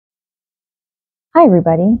Hi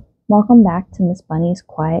everybody, welcome back to Miss Bunny's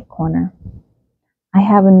Quiet Corner. I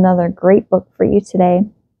have another great book for you today.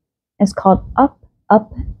 It's called Up,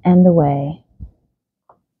 Up, and Away.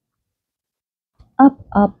 Up,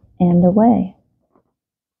 Up, and Away.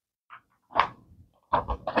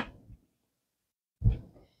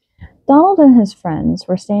 Donald and his friends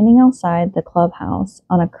were standing outside the clubhouse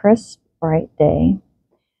on a crisp, bright day.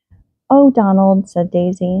 "Oh, Donald," said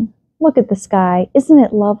Daisy, "look at the sky. Isn't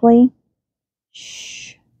it lovely?"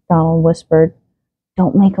 "Shh," Donald whispered.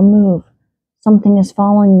 "Don't make a move. Something is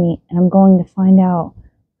following me, and I'm going to find out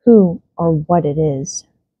who or what it is."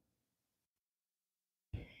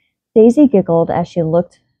 Daisy giggled as she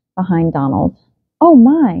looked behind Donald. "Oh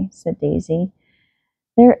my," said Daisy.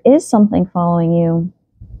 "There is something following you.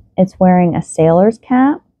 It's wearing a sailor's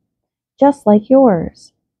cap, just like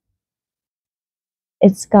yours.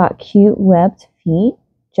 It's got cute webbed feet,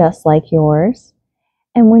 just like yours.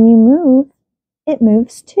 And when you move, it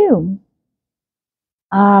moves too."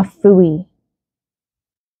 "Ah, phooey,"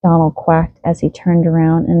 Donald quacked as he turned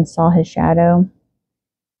around and saw his shadow.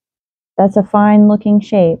 "That's a fine-looking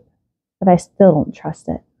shape, but I still don't trust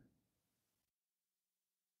it."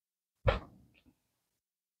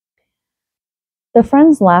 The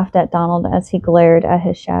friends laughed at Donald as he glared at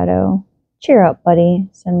his shadow. "Cheer up, buddy,"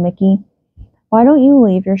 said Mickey. "Why don't you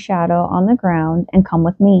leave your shadow on the ground and come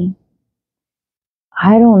with me?"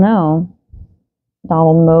 "I don't know,"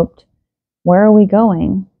 Donald moped. "Where are we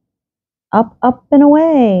going?" "Up, up, and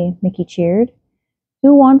away," Mickey cheered.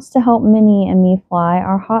 "Who wants to help Minnie and me fly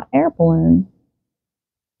our hot air balloon?"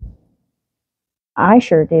 "I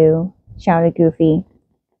sure do," shouted Goofy.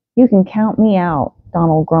 "You can count me out,"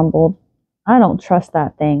 Donald grumbled. "I don't trust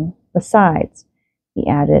that thing. Besides," he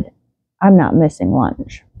added, "I'm not missing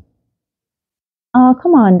lunch." "Oh,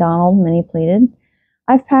 come on, Donald," Minnie pleaded.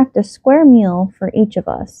 "I've packed a square meal for each of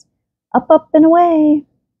us. Up, up, and away."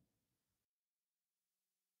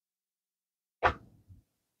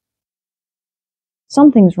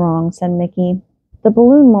 "Something's wrong," said Mickey. "The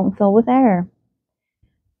balloon won't fill with air."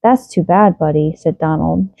 "That's too bad, buddy," said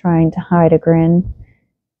Donald, trying to hide a grin.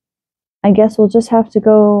 "I guess we'll just have to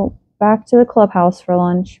go back to the clubhouse for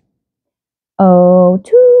lunch." "Oh,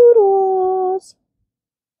 Toodles,"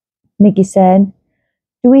 Mickey said.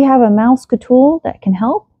 "Do we have a mouse-catool that can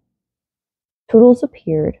help?" Toodles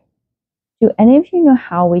appeared. "Do any of you know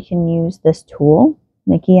how we can use this tool?"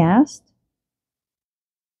 Mickey asked.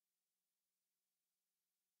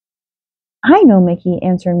 "I know, Mickey,"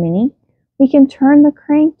 answered Minnie. "We can turn the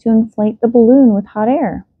crank to inflate the balloon with hot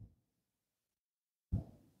air."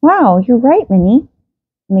 "Wow, you're right, Minnie,"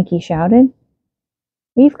 Mickey shouted.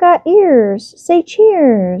 "We've got ears. Say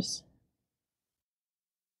cheers."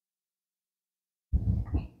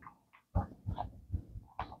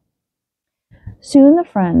 Soon the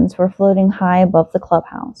friends were floating high above the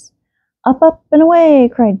clubhouse. "Up, up, and away,"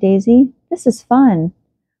 cried Daisy. "This is fun."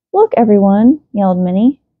 "Look, everyone," yelled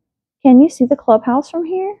Minnie. "Can you see the clubhouse from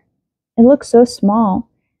here? It looks so small,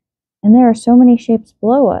 and there are so many shapes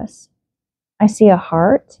below us. I see a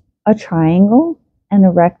heart, a triangle, and a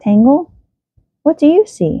rectangle. What do you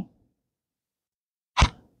see?"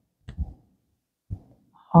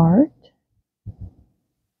 "Heart,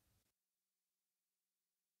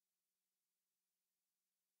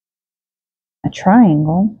 a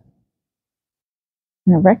triangle,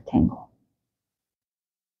 and a rectangle."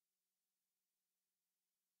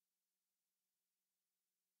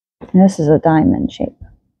 And this is a diamond shape.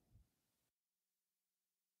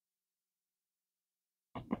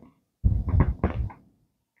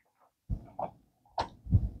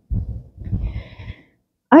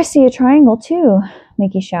 "I see a triangle too,"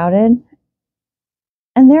 Mickey shouted.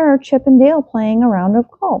 "And there are Chip and Dale playing a round of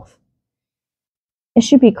golf." "It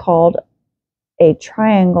should be called a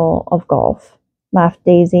triangle of golf," laughed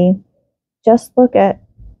Daisy. "Just look at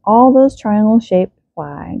all those triangle-shaped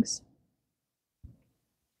flags."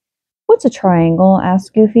 "What's a triangle?"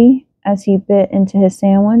 asked Goofy as he bit into his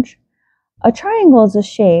sandwich. "A triangle is a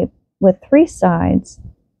shape with three sides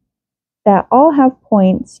that all have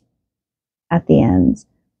points at the ends,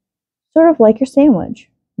 sort of like your sandwich,"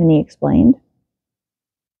 Minnie explained.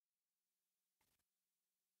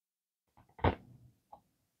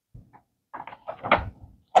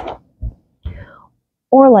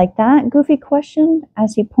 "Or like that?" Goofy questioned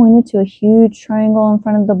as he pointed to a huge triangle in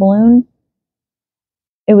front of the balloon.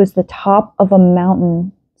 It was the top of a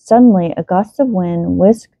mountain. Suddenly, a gust of wind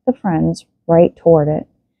whisked the friends right toward it.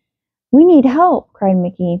 "We need help!" cried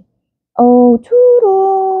Mickey. "Oh,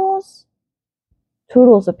 Toodles!"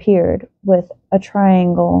 Toodles appeared with a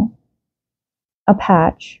triangle, a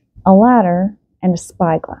patch, a ladder, and a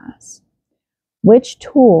spyglass. Which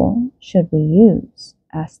tool should we use?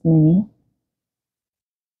 Asked Minnie.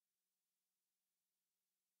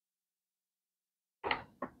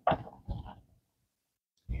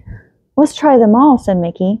 Let's try them all, said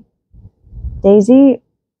Mickey. Daisy,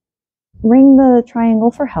 ring the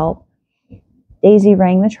triangle for help. Daisy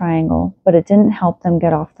rang the triangle, but it didn't help them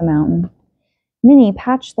get off the mountain. Minnie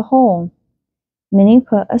patched the hole. Minnie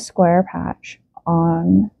put a square patch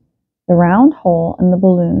on the round hole in the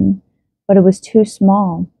balloon, but it was too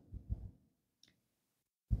small.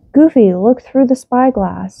 Goofy looked through the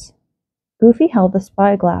spyglass. Goofy held the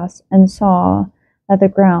spyglass and saw that the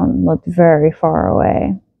ground looked very far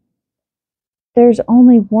away. There's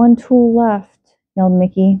only one tool left, yelled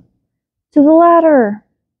Mickey. To the ladder!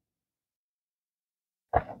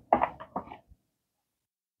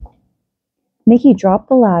 Mickey dropped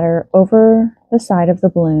the ladder over the side of the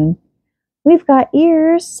balloon. We've got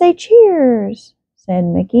ears, say cheers, said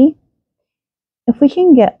Mickey. If we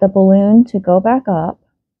can get the balloon to go back up,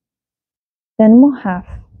 then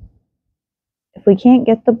if we can't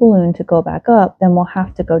get the balloon to go back up, then we'll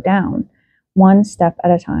have to go down, one step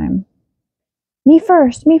at a time. Me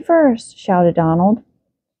first, shouted Donald.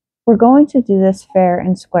 We're going to do this fair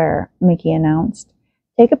and square, Mickey announced.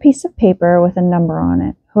 Take a piece of paper with a number on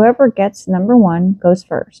it. Whoever gets number 1 goes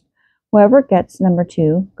first. Whoever gets number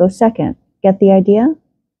 2 goes second. Get the idea?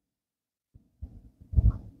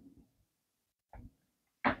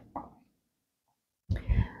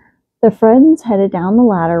 The friends headed down the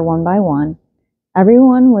ladder one by one.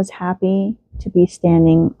 Everyone was happy to be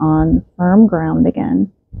standing on firm ground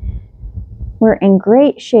again. We're in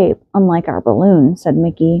great shape, unlike our balloon, said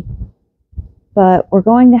Mickey. But we're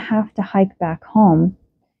going to have to hike back home.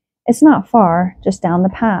 It's not far, just down the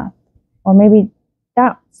path. Or maybe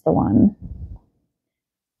that's the one.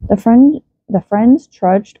 The friends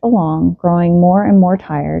trudged along, growing more and more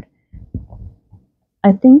tired.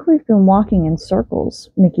 I think we've been walking in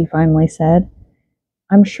circles, Mickey finally said.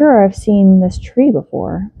 I'm sure I've seen this tree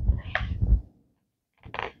before.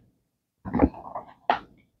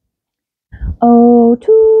 Oh,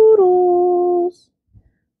 Toodles!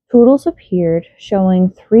 Toodles appeared,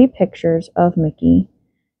 showing 3 pictures of Mickey.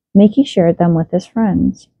 Mickey shared them with his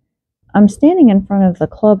friends. I'm standing in front of the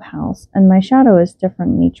clubhouse, and my shadow is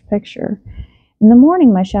different in each picture. In the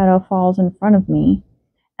morning, my shadow falls in front of me.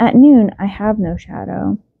 At noon, I have no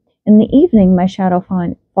shadow. In the evening, my shadow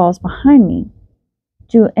falls behind me.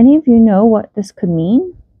 Do any of you know what this could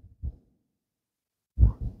mean?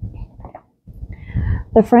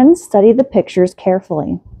 The friends studied the pictures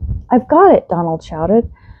carefully. I've got it, Donald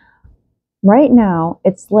shouted. Right now,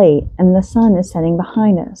 it's late and the sun is setting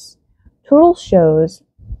behind us. Toodles shows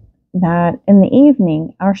that in the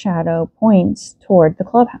evening, our shadow points toward the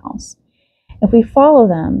clubhouse. If we follow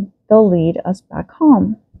them, they'll lead us back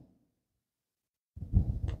home.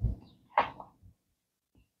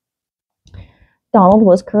 Donald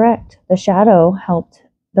was correct. The shadow helped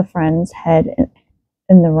the friends head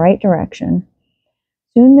in the right direction.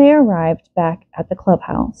 Soon they arrived back at the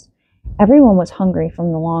clubhouse. Everyone was hungry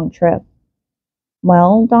from the long trip.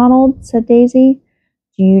 Well, Donald, said Daisy,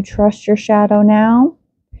 do you trust your shadow now?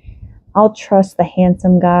 I'll trust the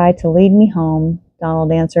handsome guy to lead me home,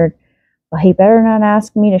 Donald answered, but he better not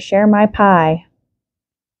ask me to share my pie.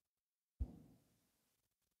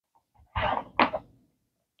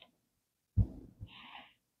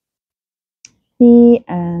 The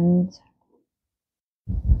end.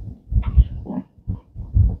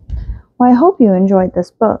 Well, I hope you enjoyed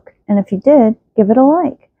this book, and if you did, give it a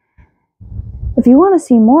like. If you want to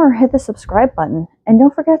see more, hit the subscribe button, and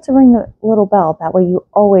don't forget to ring the little bell. That way you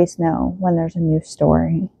always know when there's a new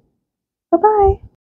story. Bye-bye.